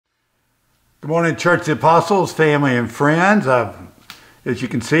Good morning, Church of the Apostles, family and friends. As you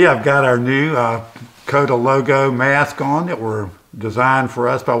can see, I've got our new CODA logo mask on that were designed for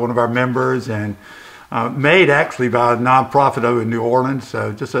us by one of our members and made actually by a nonprofit over in New Orleans.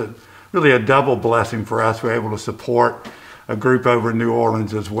 So just really a double blessing for us. We're able to support a group over in New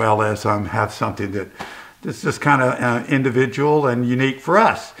Orleans as well as have something that is just kind of individual and unique for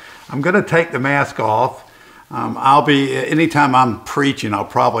us. I'm going to take the mask off. Anytime I'm preaching, I'll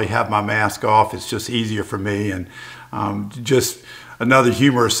probably have my mask off. It's just easier for me. And just another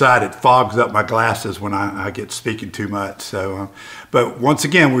humor aside, it fogs up my glasses when I get speaking too much. So, but once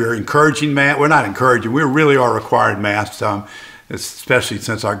again, we're encouraging we're not encouraging, we really are requiring masks, especially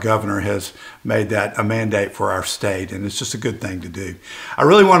since our governor has made that a mandate for our state, and it's just a good thing to do. I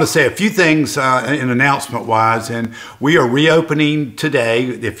really want to say a few things in announcement-wise, and we are reopening today,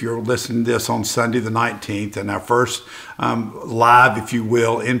 if you're listening to this on Sunday the 19th, and our first live, if you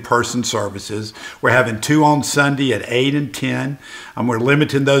will, in-person services. We're having 2 on Sunday at 8 and 10. We're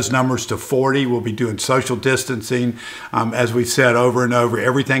limiting those numbers to 40. We'll be doing social distancing. As we've said over and over,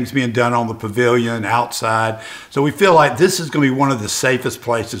 everything's being done on the pavilion, outside. So we feel like this is going to be one of the safest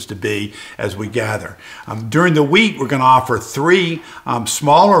places to be as we gather. During the week, we're going to offer 3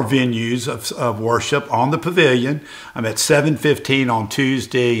 smaller venues of worship on the pavilion at 7:15 on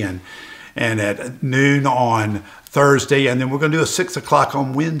Tuesday and at noon on Thursday, and then we're going to do a 6 o'clock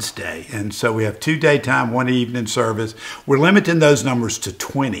on Wednesday. And so we have 2 daytime, 1 evening service. We're limiting those numbers to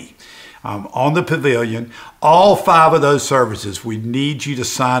 20 on the pavilion. All 5 of those services we need you to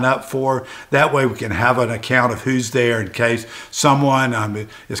sign up for. That way we can have an account of who's there in case someone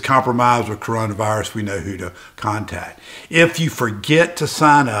is compromised with coronavirus. We know who to contact. If you forget to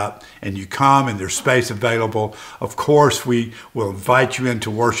sign up and you come and there's space available, of course we will invite you in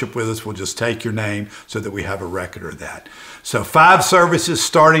to worship with us. We'll just take your name so that we have a record of that. So 5 services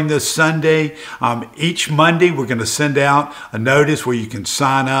starting this Sunday. Each Monday we're going to send out a notice where you can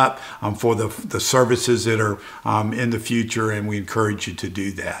sign up for the services that are in the future, and we encourage you to do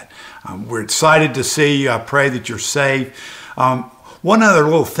that. We're excited to see you. I pray that you're safe. One other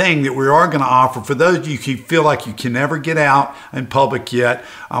little thing that we are going to offer for those of you who feel like you can never get out in public yet,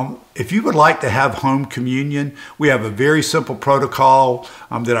 if you would like to have home communion, we have a very simple protocol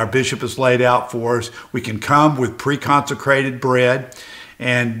that our bishop has laid out for us. We can come with pre-consecrated bread,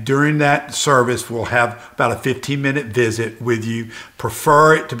 and during that service, we'll have about a 15-minute visit with you.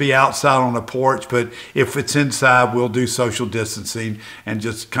 Prefer it to be outside on the porch, but if it's inside, we'll do social distancing and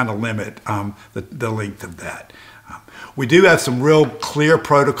just kind of limit the length of that. We do have some real clear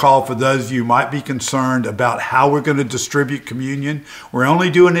protocol for those of you who might be concerned about how we're going to distribute communion. We're only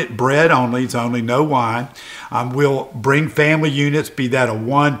doing it bread only. It's only no wine. We'll bring family units, be that a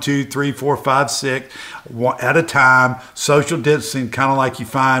 1, 2, 3, 4, 5, 6 at a time. Social distancing, kind of like you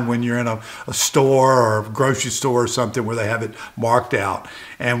find when you're in a store or a grocery store or something where they have it marked out.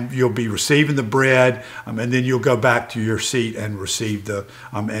 And you'll be receiving the bread, and then you'll go back to your seat and receive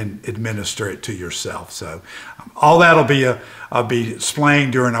and administer it to yourself. So all that'll be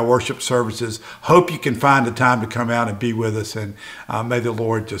explained during our worship services. Hope you can find the time to come out and be with us, and may the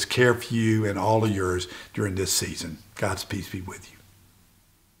Lord just care for you and all of yours during this season. God's peace be with you.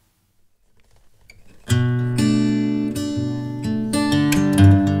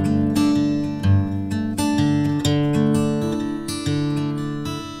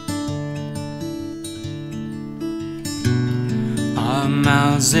 Our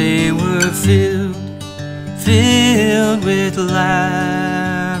mouths, they were filled with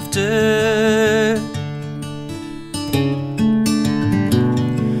laughter.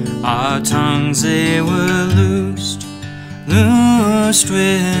 Our tongues, they were loosed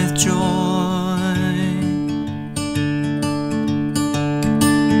with joy.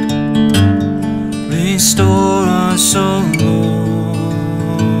 Restore us, O Lord.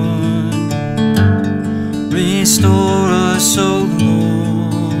 Restore us, O Lord.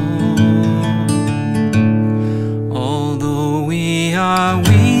 Although we are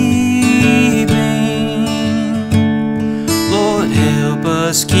weeping, Lord, help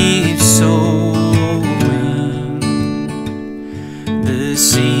us keep sowing the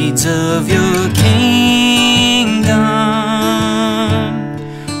seeds of your kingdom,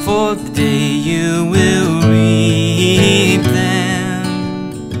 for the day you will reap them.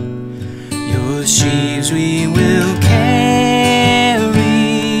 Your sheaves we will carry.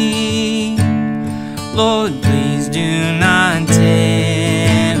 Lord, please do not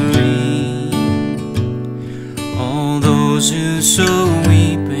tarry. All those who sow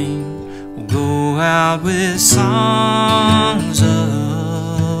weeping will go out with songs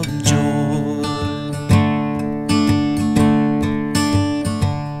of joy.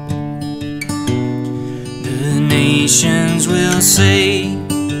 nations will say,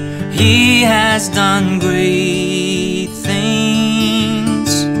 He has done great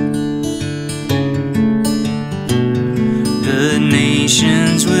things. The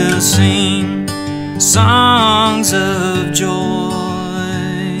nations will sing songs of joy.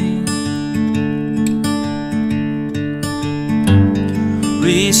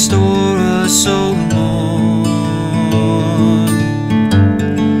 Restore us, O Lord.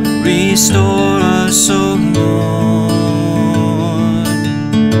 Restore us, O Lord.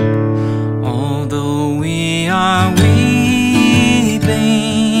 Although we are weeping,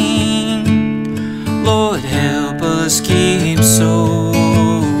 Lord, help us keep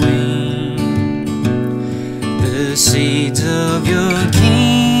sowing the seeds of your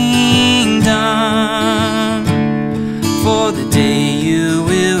kingdom, for the day you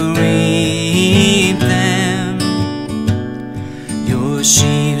will reap them. Your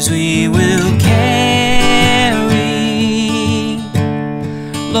sheaves we will carry.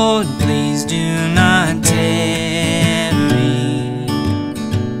 Lord, please do not tarry.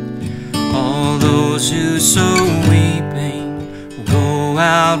 All those who sow weeping will go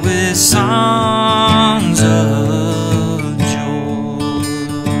out with songs of joy.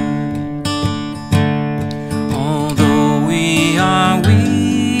 Although we are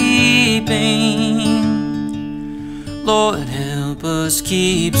weeping, Lord, help us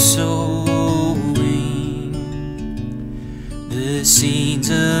keep sowing the seeds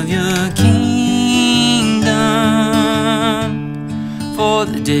of your kingdom, for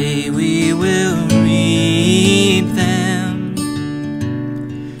the day we will reap them.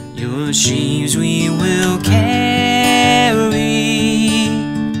 Your sheaves we will carry.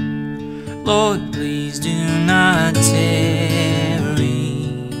 Lord, please do not tarry.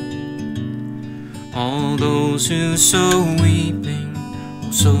 All those who sow weeping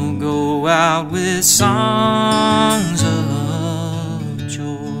will so go out with songs of joy.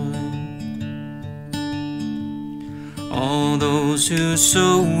 All those who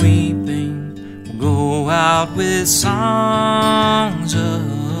sow weeping will go out with songs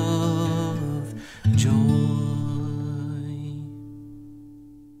of joy.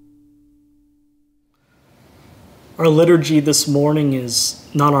 Our liturgy this morning is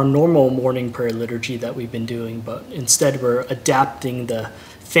not our normal morning prayer liturgy that we've been doing, but instead we're adapting the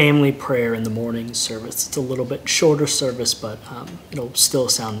family prayer in the morning service. It's a little bit shorter service, but it'll still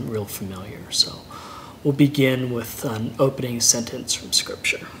sound real familiar. So we'll begin with an opening sentence from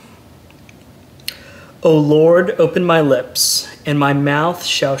Scripture. O Lord, open my lips, and my mouth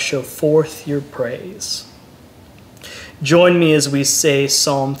shall show forth your praise. Join me as we say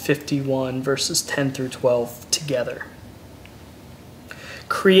Psalm 51, verses 10 through 12 together.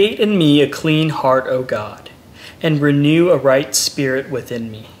 Create in me a clean heart, O God, and renew a right spirit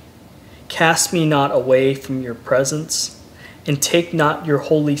within me. Cast me not away from your presence, and take not your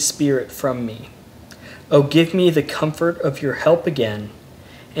Holy Spirit from me. O give me the comfort of your help again,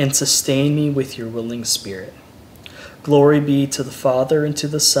 and sustain me with your willing spirit. Glory be to the Father, and to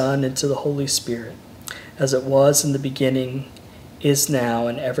the Son, and to the Holy Spirit, as it was in the beginning, is now,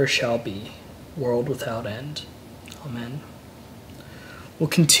 and ever shall be, world without end. Amen. We'll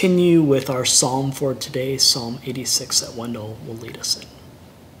continue with our psalm for today, Psalm 86, that Wendell will lead us in.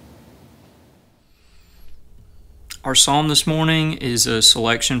 Our psalm this morning is a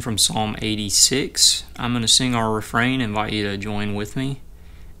selection from Psalm 86. I'm going to sing our refrain, invite you to join with me,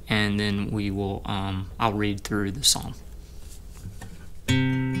 and then we will, I'll read through the psalm.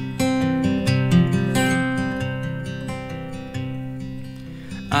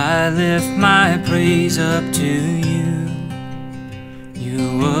 I lift my praise up to you,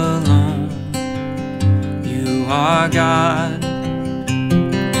 you alone, you are God.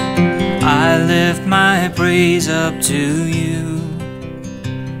 I lift my praise up to you,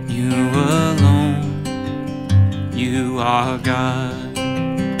 you alone, you are God.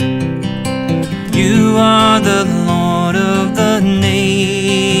 You are the Lord of the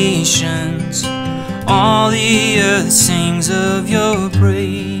nations, all the earth sings of your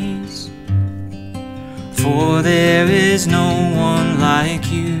praise. For there is no one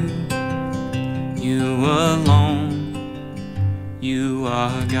like you, you alone, you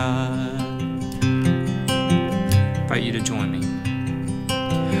are God. I invite you to join me.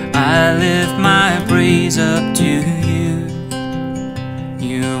 I lift my praise up to you,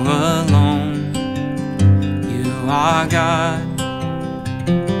 you alone, you are God.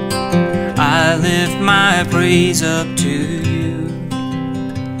 I lift my praise up to you,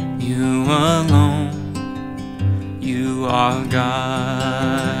 you alone, you are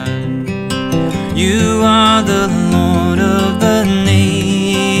God. You are the Lord of the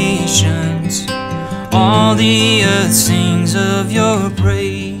nations, all All the earth sings of your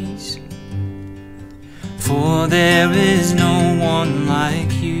praise, for there is no one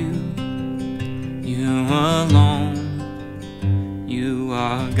like you. You alone, you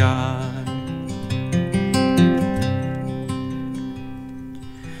are God.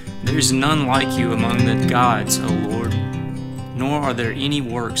 There's none like you among the gods, O Lord, nor are there any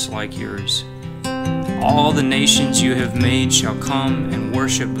works like yours. All the nations you have made shall come and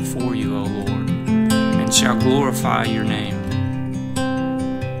worship before you, O Lord, and shall glorify your name.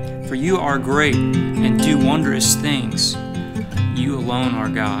 For you are great and do wondrous things. You alone are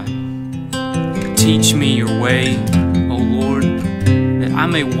God. Teach me your way, O Lord, that I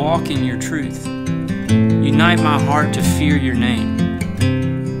may walk in your truth. Unite my heart to fear your name.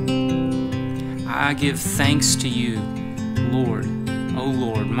 I give thanks to you, Lord, O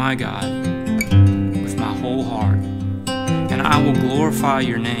Lord, my God, with my whole heart, and I will glorify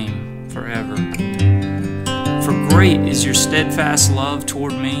your name forever. For great is your steadfast love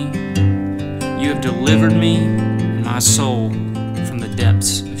toward me. You have delivered me and my soul from the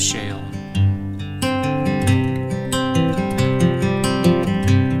depths of Sheol.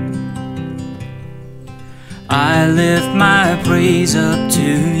 I lift my praise up to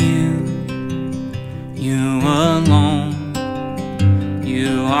you. You alone,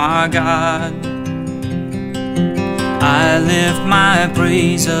 you are God. I lift my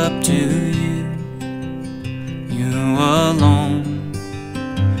praise up to you. You alone,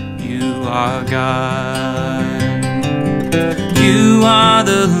 you are God. You are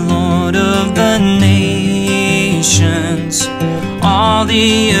the Lord of the nations. All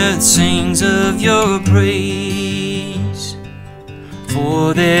the earth sings of your praise,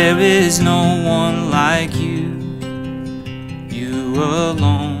 for there is no one like you. You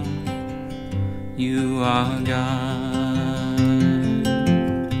alone, you are God.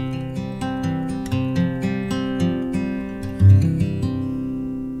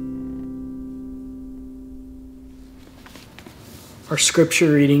 Our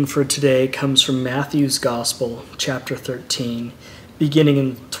scripture reading for today comes from Matthew's Gospel, chapter 13, beginning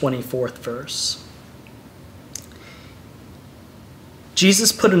in the 24th verse.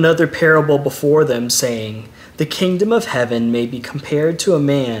 Jesus put another parable before them, saying, "The kingdom of heaven may be compared to a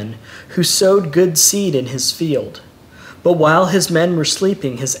man who sowed good seed in his field. But while his men were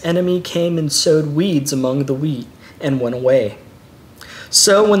sleeping, his enemy came and sowed weeds among the wheat and went away.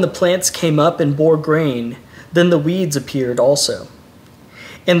 So when the plants came up and bore grain, then the weeds appeared also.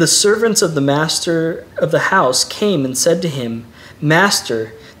 And the servants of the master of the house came and said to him,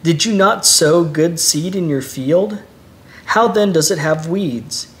 'Master, did you not sow good seed in your field? How then does it have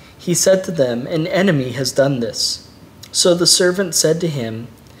weeds?' He said to them, 'An enemy has done this.' So the servant said to him,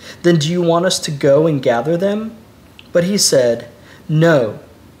 'Then do you want us to go and gather them?' But he said, 'No,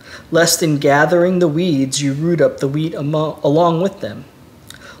 lest in gathering the weeds you root up the wheat along with them.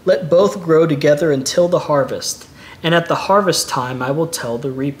 Let both grow together until the harvest, and at the harvest time I will tell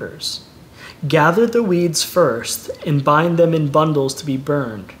the reapers, gather the weeds first and bind them in bundles to be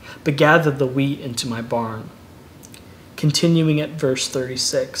burned, but gather the wheat into my barn.'" Continuing at verse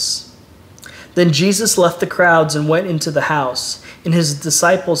 36. Then Jesus left the crowds and went into the house, and his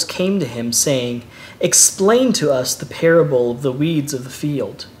disciples came to him, saying, "Explain to us the parable of the weeds of the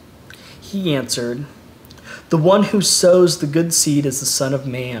field." He answered, "The one who sows the good seed is the Son of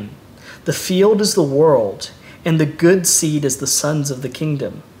Man. The field is the world, and the good seed is the sons of the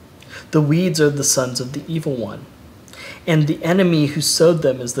kingdom. The weeds are the sons of the evil one, and the enemy who sowed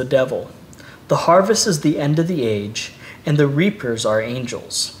them is the devil. The harvest is the end of the age, and the reapers are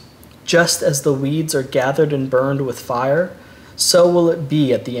angels. Just as the weeds are gathered and burned with fire, so will it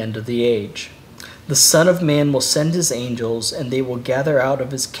be at the end of the age. The Son of Man will send his angels, and they will gather out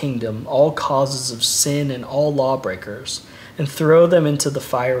of his kingdom all causes of sin and all lawbreakers, and throw them into the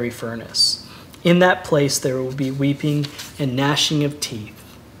fiery furnace. In that place there will be weeping and gnashing of teeth.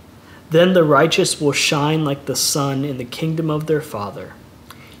 Then the righteous will shine like the sun in the kingdom of their Father.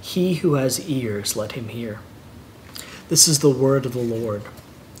 He who has ears, let him hear." This is the word of the Lord.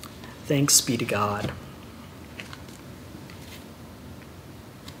 Thanks be to God.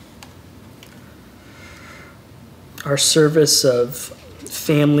 Our service of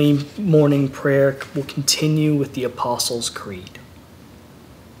family morning prayer will continue with the Apostles' Creed.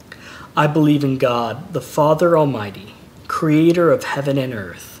 I believe in God, the Father Almighty, creator of heaven and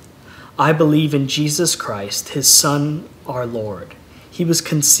earth. I believe in Jesus Christ, his Son, our Lord. He was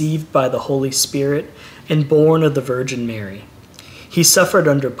conceived by the Holy Spirit and born of the Virgin Mary. He suffered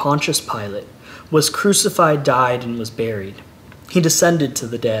under Pontius Pilate, was crucified, died, and was buried. He descended to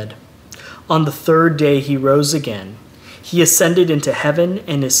the dead. On the third day he rose again. He ascended into heaven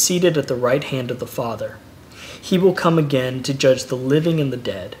and is seated at the right hand of the Father. he will come again to judge the living and the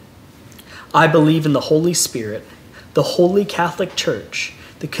dead. I believe in the Holy Spirit, the Holy Catholic Church,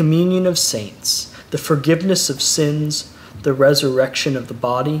 the communion of saints, the forgiveness of sins, the resurrection of the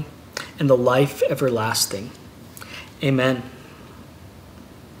body, and the life everlasting. Amen.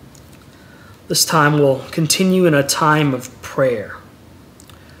 This time we'll continue in a time of prayer.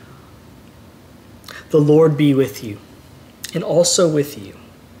 The Lord be with you, and also with you.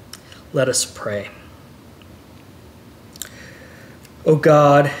 Let us pray. O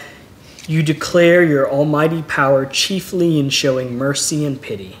God, you declare your almighty power chiefly in showing mercy and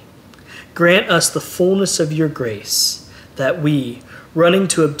pity. Grant us the fullness of your grace, that we, running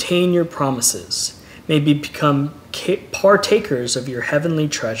to obtain your promises, may become partakers of your heavenly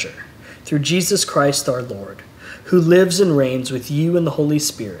treasure, through Jesus Christ our Lord, who lives and reigns with you in the Holy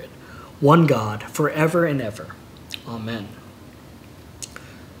Spirit, one God, forever and ever. Amen.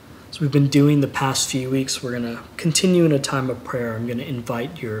 As we've been doing the past few weeks, we're going to continue in a time of prayer. I'm going to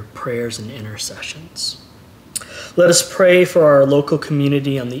invite your prayers and intercessions. Let us pray for our local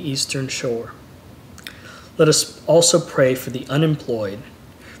community on the Eastern Shore. Let us also pray for the unemployed,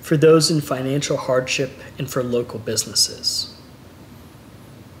 for those in financial hardship, and for local businesses.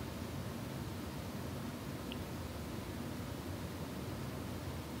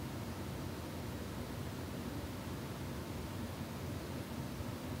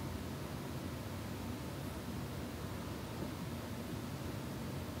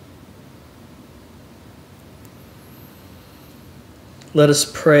 Let us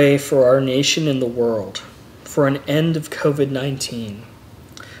pray for our nation and the world, for an end of COVID-19,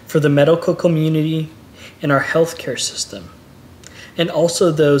 for the medical community and our healthcare system, and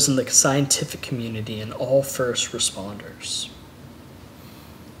also those in the scientific community and all first responders.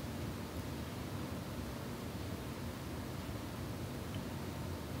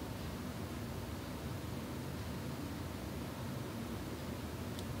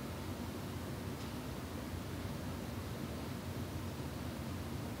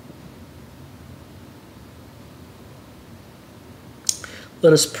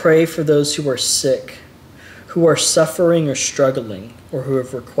 Let us pray for those who are sick, who are suffering or struggling, or who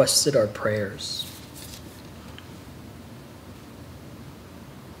have requested our prayers.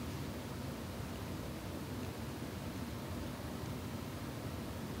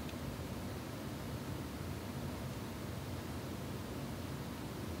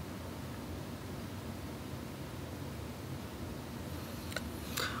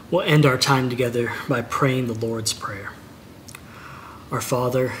 We'll end our time together by praying the Lord's Prayer. Our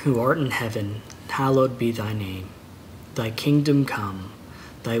Father, who art in heaven, hallowed be thy name. Thy kingdom come,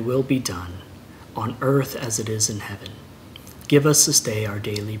 thy will be done, on earth as it is in heaven. Give us this day our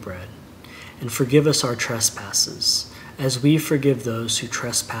daily bread, and forgive us our trespasses, as we forgive those who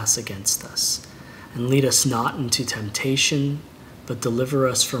trespass against us. And lead us not into temptation, but deliver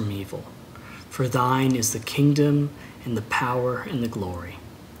us from evil. For thine is the kingdom, and the power, and the glory,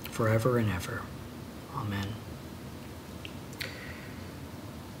 forever and ever. Amen.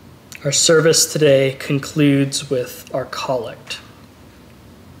 Our service today concludes with our collect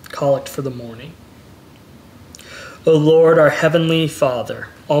for the morning. O Lord, our heavenly Father,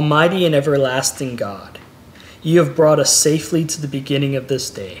 almighty and everlasting God, you have brought us safely to the beginning of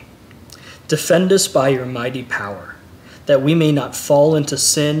this day. Defend us by your mighty power, that we may not fall into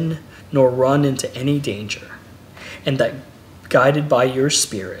sin nor run into any danger, and that, guided by your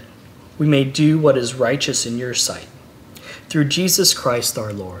Spirit, we may do what is righteous in your sight. Through Jesus Christ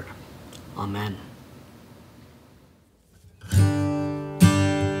our Lord. Amen.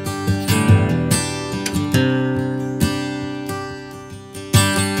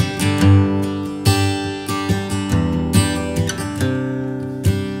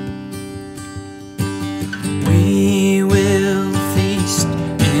 We will feast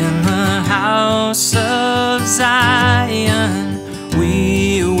in the house of Zion.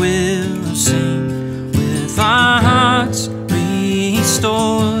 We will sing with our hearts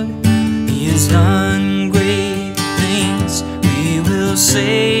restored. He has done great things. We will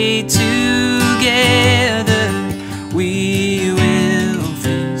say together, we will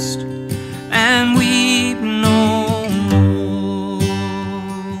feast and weep no more.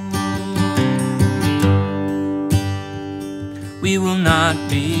 We will not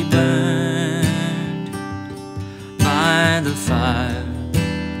be burned by the fire.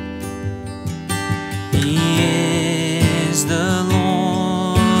 He is the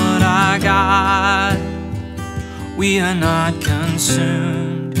Lord our God. We are not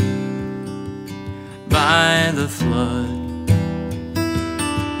consumed by the flood.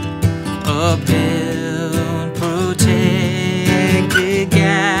 Upheld, protected,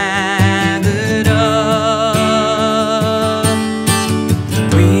 gathered up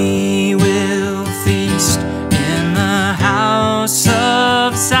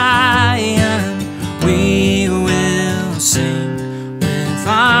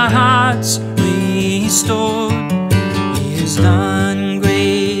hearts restored. He has done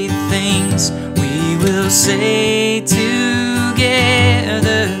great things. We will say together,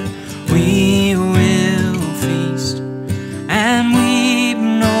 we will feast and weep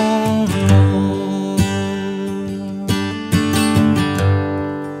no more.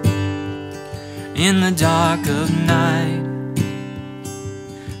 In the dark of night,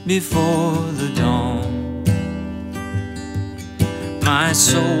 before the dawn, my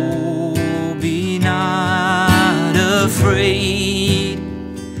soul, be not afraid,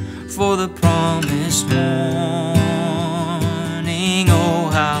 for the promised morning, oh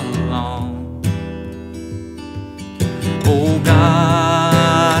how long. O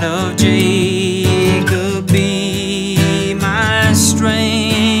God of Jacob, be my strength.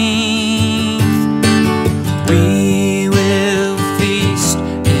 We will feast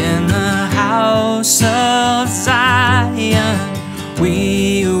in the house of Zion.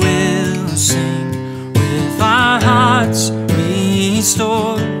 We will sing with our hearts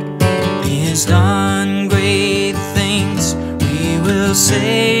restored. He has done great things. We will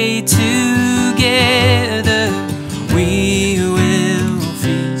say together, we will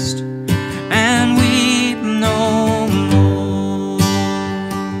feast and weep no more.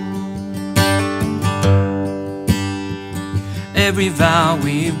 Every vow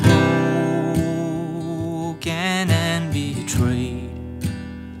we've broken and betrayed,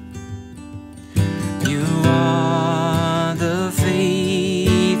 you are the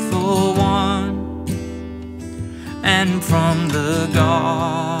faithful one, and from the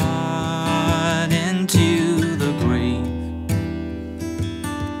garden to the grave,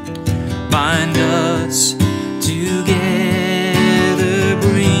 bind us together,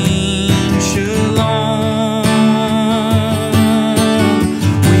 bring shalom.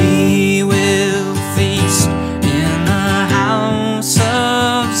 We will feast in the house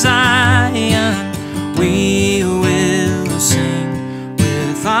of Zion. We will sing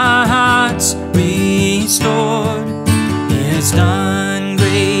with our hearts restored. He has done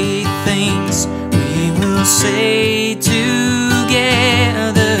great things. We will say together,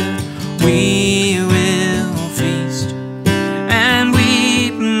 we will feast and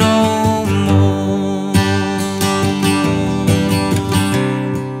weep no more.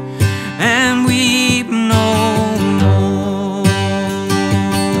 And weep no more.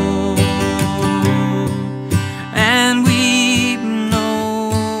 And weep no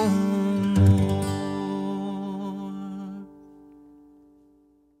more.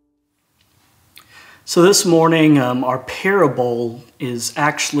 So this morning, our parable is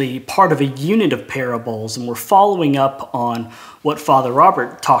actually part of a unit of parables, and we're following up on what Father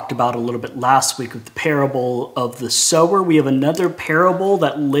Robert talked about a little bit last week with the parable of the sower. We have another parable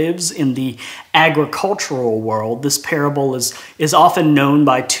that lives in the agricultural world. This parable is often known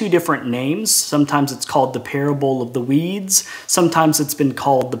by two different names. Sometimes it's called the parable of the weeds. Sometimes it's been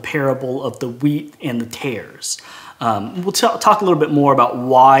called the parable of the wheat and the tares. We'll talk a little bit more about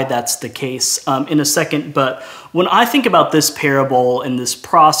why that's the case in a second, but when I think about this parable and this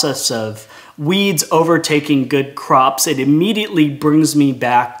process of weeds overtaking good crops, it immediately brings me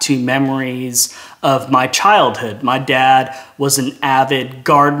back to memories of my childhood. My dad was an avid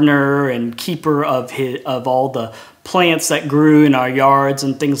gardener and keeper of all the plants that grew in our yards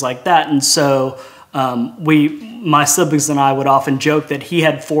and things like that, and so my siblings and I would often joke that he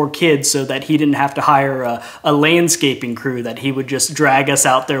had 4 kids so that he didn't have to hire a landscaping crew, that he would just drag us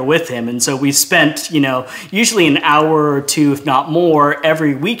out there with him. And so we spent, usually an hour or 2, if not more,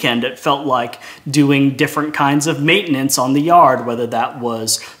 every weekend, it felt like, doing different kinds of maintenance on the yard, whether that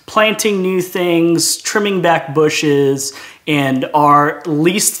was planting new things, trimming back bushes, and our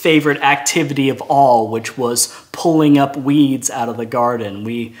least favorite activity of all, which was pulling up weeds out of the garden.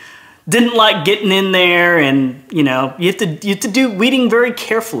 We didn't like getting in there, and you have to do weeding very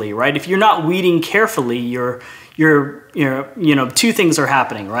carefully, right? If you're not weeding carefully, you're 2 things are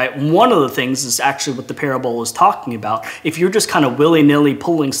happening, right? One of the things is actually what the parable is talking about. If you're just kind of willy-nilly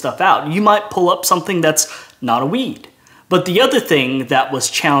pulling stuff out, you might pull up something that's not a weed. But the other thing that was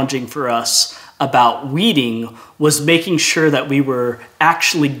challenging for us about weeding was making sure that we were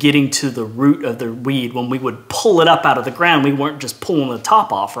actually getting to the root of the weed. When we would pull it up out of the ground, we weren't just pulling the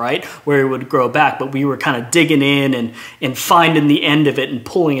top off, right, where it would grow back, but we were kind of digging in and finding the end of it and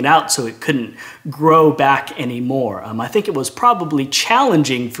pulling it out so it couldn't grow back anymore. I think it was probably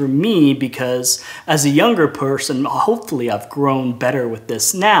challenging for me because as a younger person, hopefully I've grown better with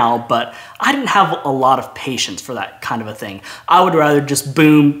this now, but I didn't have a lot of patience for that kind of a thing. I would rather just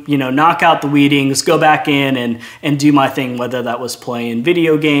boom, knock out the weedings, go back in and do my thing, whether that was playing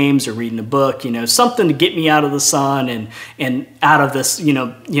video games or reading a book, something to get me out of the sun and out of this,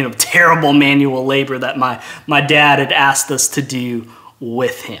 terrible manual labor that my dad had asked us to do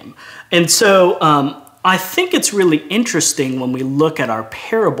with him. And so I think it's really interesting when we look at our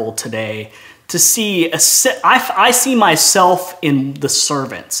parable today to see, I see myself in the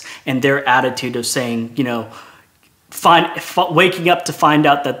servants and their attitude of saying, waking up to find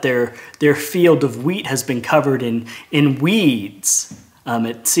out that their field of wheat has been covered in weeds.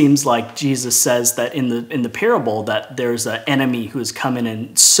 It seems like Jesus says that in the parable that there's an enemy who has come in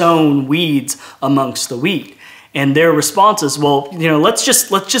and sown weeds amongst the wheat. And their response is, well, let's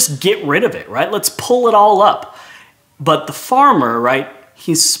just get rid of it, right? Let's pull it all up. But the farmer, right,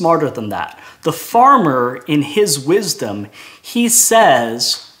 he's smarter than that. The farmer, in his wisdom, he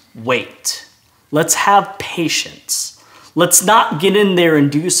says, wait, let's have patience. Let's not get in there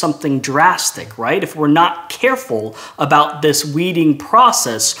and do something drastic, right? If we're not careful about this weeding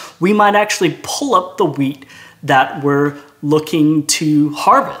process, we might actually pull up the wheat that we're looking to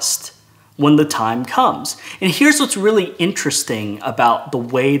harvest when the time comes. And here's what's really interesting about the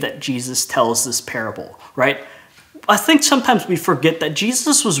way that Jesus tells this parable, right? I think sometimes we forget that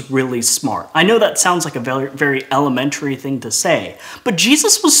Jesus was really smart. I know that sounds like a very, very elementary thing to say, but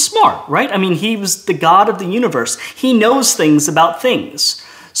Jesus was smart, right? I mean, he was the God of the universe. He knows things about things.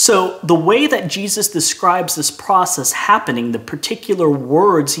 So the way that Jesus describes this process happening, the particular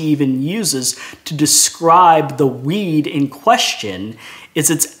words he even uses to describe the weed in question, is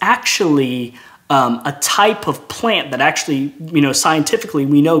it's actually a type of plant that actually, scientifically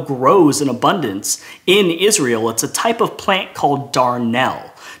we know grows in abundance in Israel. It's a type of plant called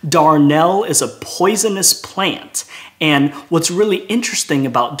darnel. Darnel is a poisonous plant. And what's really interesting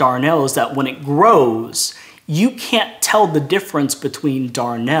about darnel is that when it grows, you can't tell the difference between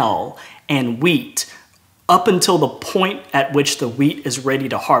darnel and wheat up until the point at which the wheat is ready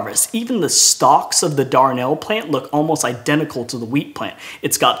to harvest. Even the stalks of the darnel plant look almost identical to the wheat plant.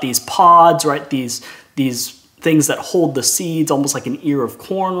 It's got these pods, right? These things that hold the seeds, almost like an ear of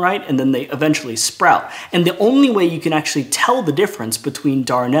corn, right? And then they eventually sprout. And the only way you can actually tell the difference between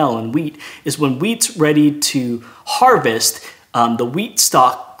darnel and wheat is when wheat's ready to harvest, the wheat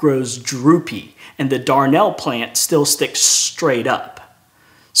stalk grows droopy and the darnel plant still sticks straight up.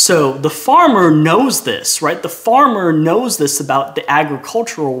 So the farmer knows this, right? The farmer knows this about the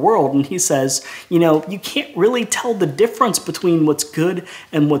agricultural world, and he says, you can't really tell the difference between what's good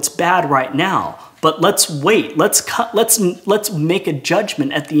and what's bad right now. But let's wait. Let's make a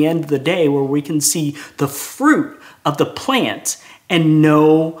judgment at the end of the day where we can see the fruit of the plant and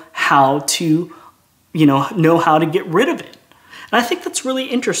know how to get rid of it. And I think that's really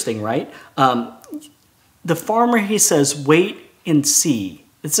interesting, right? The farmer, he says, wait and see.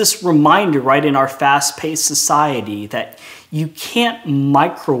 It's this reminder, right, in our fast-paced society that you can't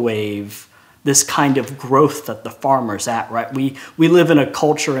microwave this kind of growth that the farmer's at, right? We live in a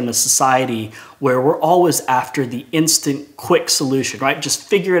culture and a society where we're always after the instant, quick solution, right? Just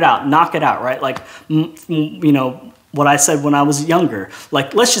figure it out, knock it out, right? Like, what I said when I was younger.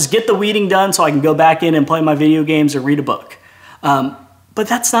 Like, let's just get the weeding done so I can go back in and play my video games or read a book. But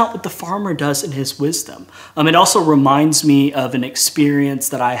that's not what the farmer does in his wisdom. It also reminds me of an experience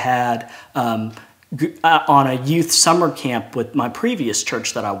that I had on a youth summer camp with my previous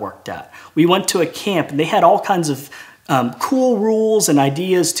church that I worked at. We went to a camp and they had all kinds of cool rules and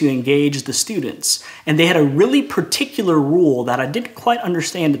ideas to engage the students. And they had a really particular rule that I didn't quite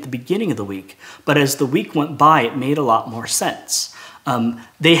understand at the beginning of the week, but as the week went by, it made a lot more sense.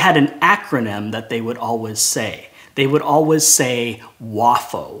 They had an acronym that they would always say. They would always say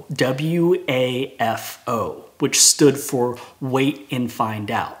WAFO, W-A-F-O, which stood for wait and find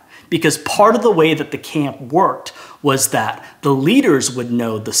out. Because part of the way that the camp worked was that the leaders would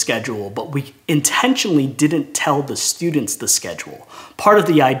know the schedule, but we intentionally didn't tell the students the schedule. Part of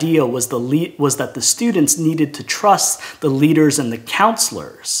the idea was that the students needed to trust the leaders and the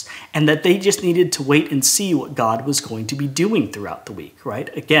counselors, and that they just needed to wait and see what God was going to be doing throughout the week, right?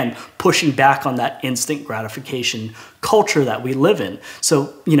 Again, pushing back on that instant gratification culture that we live in.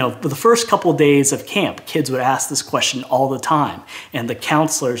 So, for the first couple of days of camp, kids would ask this question all the time, and the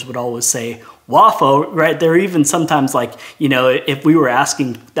counselors would always say, WAFO, right? They're even sometimes like, if we were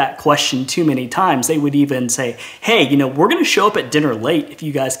asking that question too many times, they would even say, hey, we're going to show up at dinner late if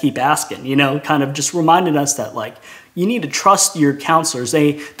you guys keep asking, kind of just reminding us that like, you need to trust your counselors.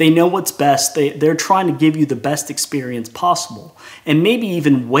 They know what's best. They're trying to give you the best experience possible. And maybe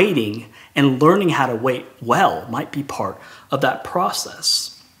even waiting and learning how to wait well might be part of that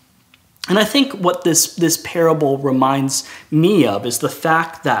process. And I think what this parable reminds me of is the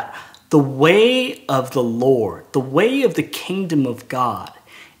fact that The way of the Lord, the way of the kingdom of God,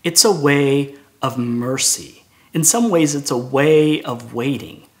 it's a way of mercy. In some ways, it's a way of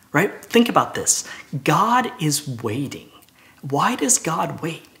waiting, right? Think about this. God is waiting. Why does God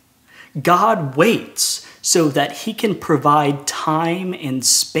wait? God waits so that he can provide time and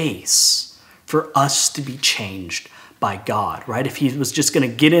space for us to be changed by God, right? If he was just going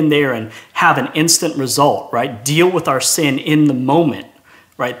to get in there and have an instant result, right? Deal with our sin in the moment,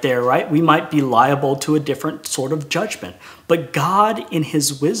 right there, right? We might be liable to a different sort of judgment. But God, in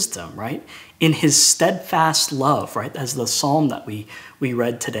his wisdom, right? In his steadfast love, right? As the psalm that we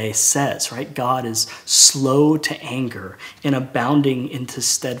read today says, right? God is slow to anger and abounding into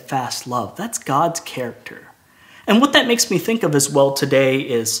steadfast love. That's God's character. And what that makes me think of as well today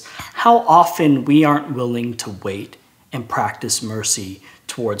is how often we aren't willing to wait and practice mercy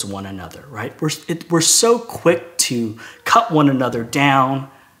towards one another, right? We're so quick to cut one another down,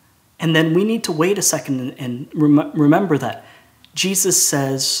 and then we need to wait a second and remember that Jesus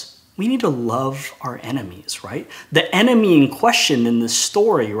says we need to love our enemies, right? The enemy in question in this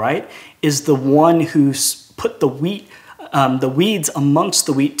story, right, is the one who's put the weeds amongst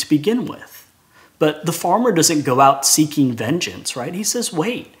the wheat to begin with. But the farmer doesn't go out seeking vengeance, right? He says,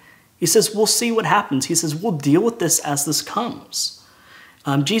 wait. He says, we'll see what happens. He says, we'll deal with this as this comes.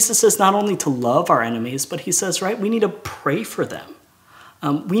 Jesus says not only to love our enemies, but he says, right, we need to pray for them.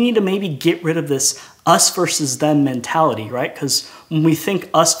 We need to maybe get rid of this us versus them mentality, right? Because when we think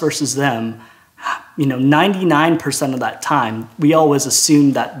us versus them, 99% of that time, we always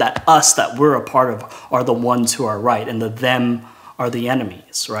assume that us that we're a part of are the ones who are right and the them are the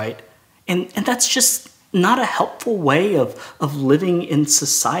enemies, right? And that's just not a helpful way of living in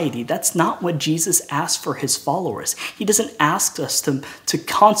society. That's not what Jesus asked for his followers. He doesn't ask us to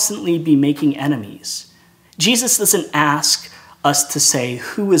constantly be making enemies. Jesus doesn't ask us to say,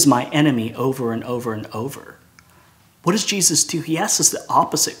 who is my enemy over and over and over. What does Jesus do? He asks us the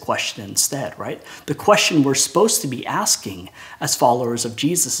opposite question instead, right? The question we're supposed to be asking as followers of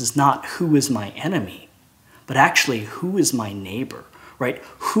Jesus is not who is my enemy, but actually who is my neighbor, right?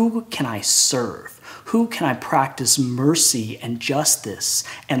 Who can I serve? Who can I practice mercy and justice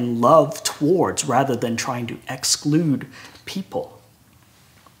and love towards rather than trying to exclude people?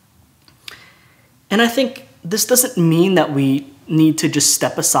 And I think this doesn't mean that we need to just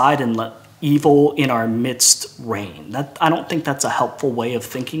step aside and let evil in our midst reign. I don't think that's a helpful way of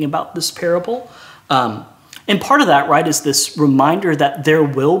thinking about this parable. And part of that, right, is this reminder that there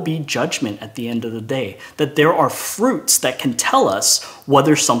will be judgment at the end of the day, that there are fruits that can tell us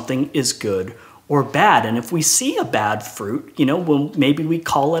whether something is good or bad. And if we see a bad fruit, well, maybe we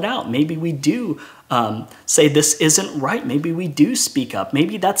call it out. Maybe we do say this isn't right. Maybe we do speak up.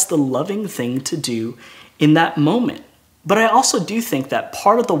 Maybe that's the loving thing to do in that moment. But I also do think that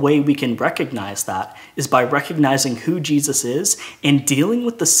part of the way we can recognize that is by recognizing who Jesus is and dealing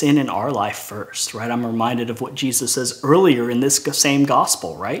with the sin in our life first, right? I'm reminded of what Jesus says earlier in this same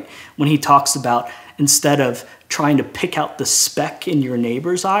gospel, right? When he talks about instead of trying to pick out the speck in your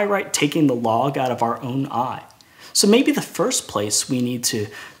neighbor's eye, right? Taking the log out of our own eye. So maybe the first place we need to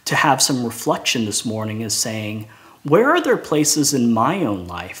have some reflection this morning is saying, where are there places in my own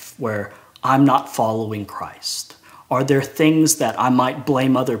life where I'm not following Christ? Are there things that I might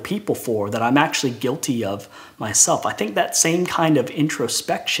blame other people for that I'm actually guilty of myself? I think that same kind of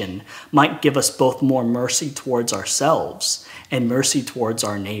introspection might give us both more mercy towards ourselves and mercy towards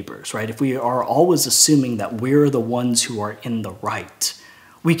our neighbors, right? If we are always assuming that we're the ones who are in the right,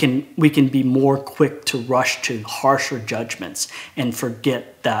 we can be more quick to rush to harsher judgments and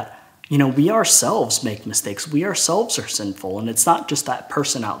forget that, we ourselves make mistakes. We ourselves are sinful, and it's not just that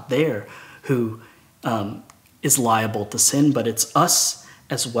person out there who is liable to sin, but it's us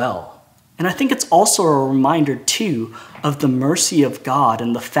as well. And I think it's also a reminder, too, of the mercy of God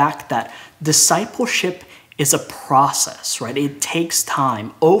and the fact that discipleship is a process, right? It takes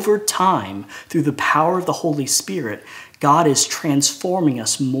time. Over time, through the power of the Holy Spirit, God is transforming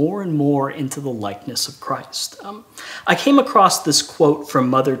us more and more into the likeness of Christ. I came across this quote from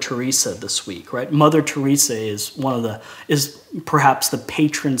Mother Teresa this week, right? Mother Teresa is is perhaps the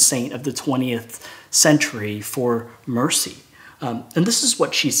patron saint of the 20th century for mercy. And this is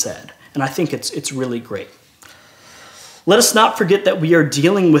what she said, and I think it's really great. Let us not forget that we are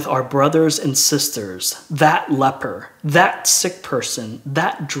dealing with our brothers and sisters. That leper, that sick person,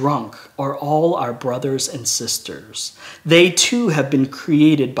 that drunk are all our brothers and sisters. They too have been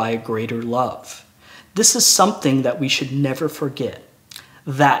created by a greater love. This is something that we should never forget.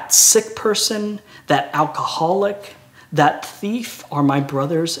 That sick person, that alcoholic, That thief are my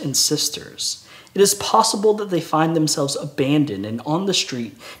brothers and sisters. It is possible that they find themselves abandoned and on the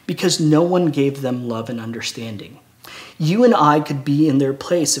street because no one gave them love and understanding. You and I could be in their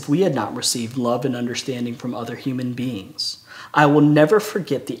place if we had not received love and understanding from other human beings. I will never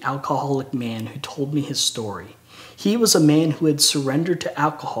forget the alcoholic man who told me his story. He was a man who had surrendered to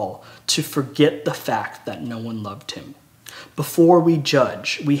alcohol to forget the fact that no one loved him. Before we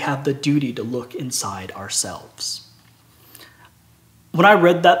judge, we have the duty to look inside ourselves. When I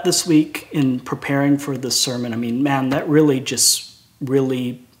read that this week in preparing for this sermon, man, that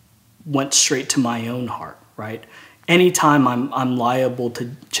really went straight to my own heart, right? Anytime I'm liable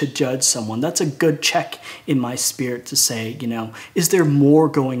to judge someone, that's a good check in my spirit to say, is there more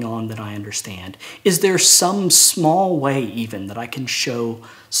going on than I understand? Is there some small way even that I can show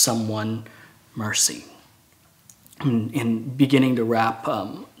someone mercy? In beginning to wrap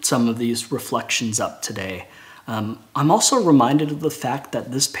some of these reflections up today, I'm also reminded of the fact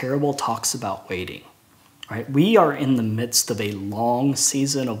that this parable talks about waiting. Right? We are in the midst of a long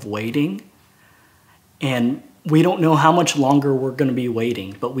season of waiting, and we don't know how much longer we're going to be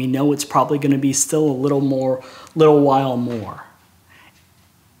waiting, but we know it's probably going to be still a little while more.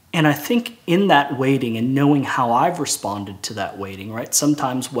 And I think in that waiting and knowing how I've responded to that waiting, right?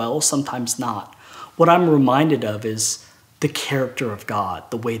 Sometimes well, sometimes not. What I'm reminded of is the character of God,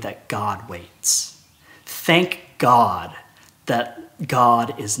 the way that God waits. Thank God that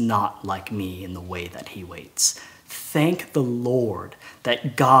God is not like me in the way that he waits. Thank the Lord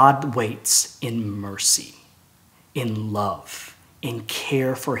that God waits in mercy, in love, in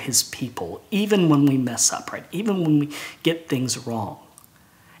care for his people, even when we mess up, right? Even when we get things wrong.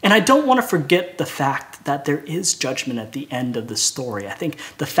 And I don't want to forget the fact that there is judgment at the end of the story. I think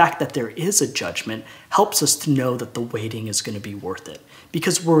the fact that there is a judgment helps us to know that the waiting is going to be worth it,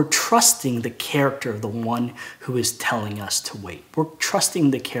 because we're trusting the character of the one who is telling us to wait. We're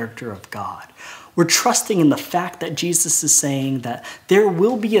trusting the character of God. We're trusting in the fact that Jesus is saying that there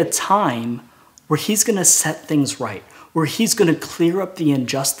will be a time where he's going to set things right, where he's going to clear up the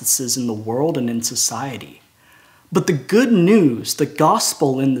injustices in the world and in society. But the good news, the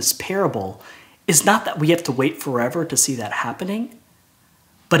gospel in this parable, is not that we have to wait forever to see that happening,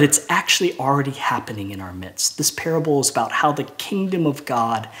 but it's actually already happening in our midst. This parable is about how the kingdom of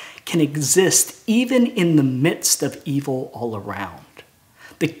God can exist even in the midst of evil all around.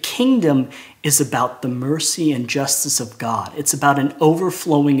 The kingdom is about the mercy and justice of God. It's about an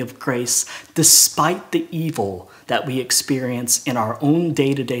overflowing of grace despite the evil that we experience in our own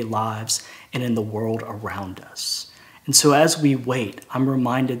day-to-day lives and in the world around us. And so as we wait, I'm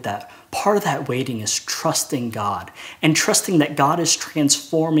reminded that part of that waiting is trusting God and trusting that God is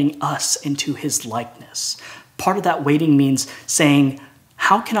transforming us into his likeness. Part of that waiting means saying,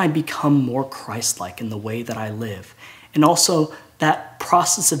 how can I become more Christ-like in the way that I live? And also that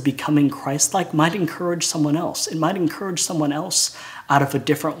process of becoming Christ-like might encourage someone else. It might encourage someone else out of a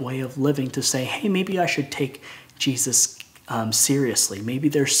different way of living to say, hey, maybe I should take Jesus seriously. Maybe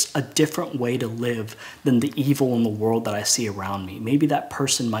there's a different way to live than the evil in the world that I see around me. Maybe that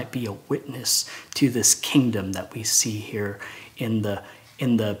person might be a witness to this kingdom that we see here in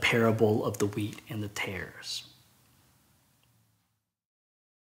the parable of the wheat and the tares.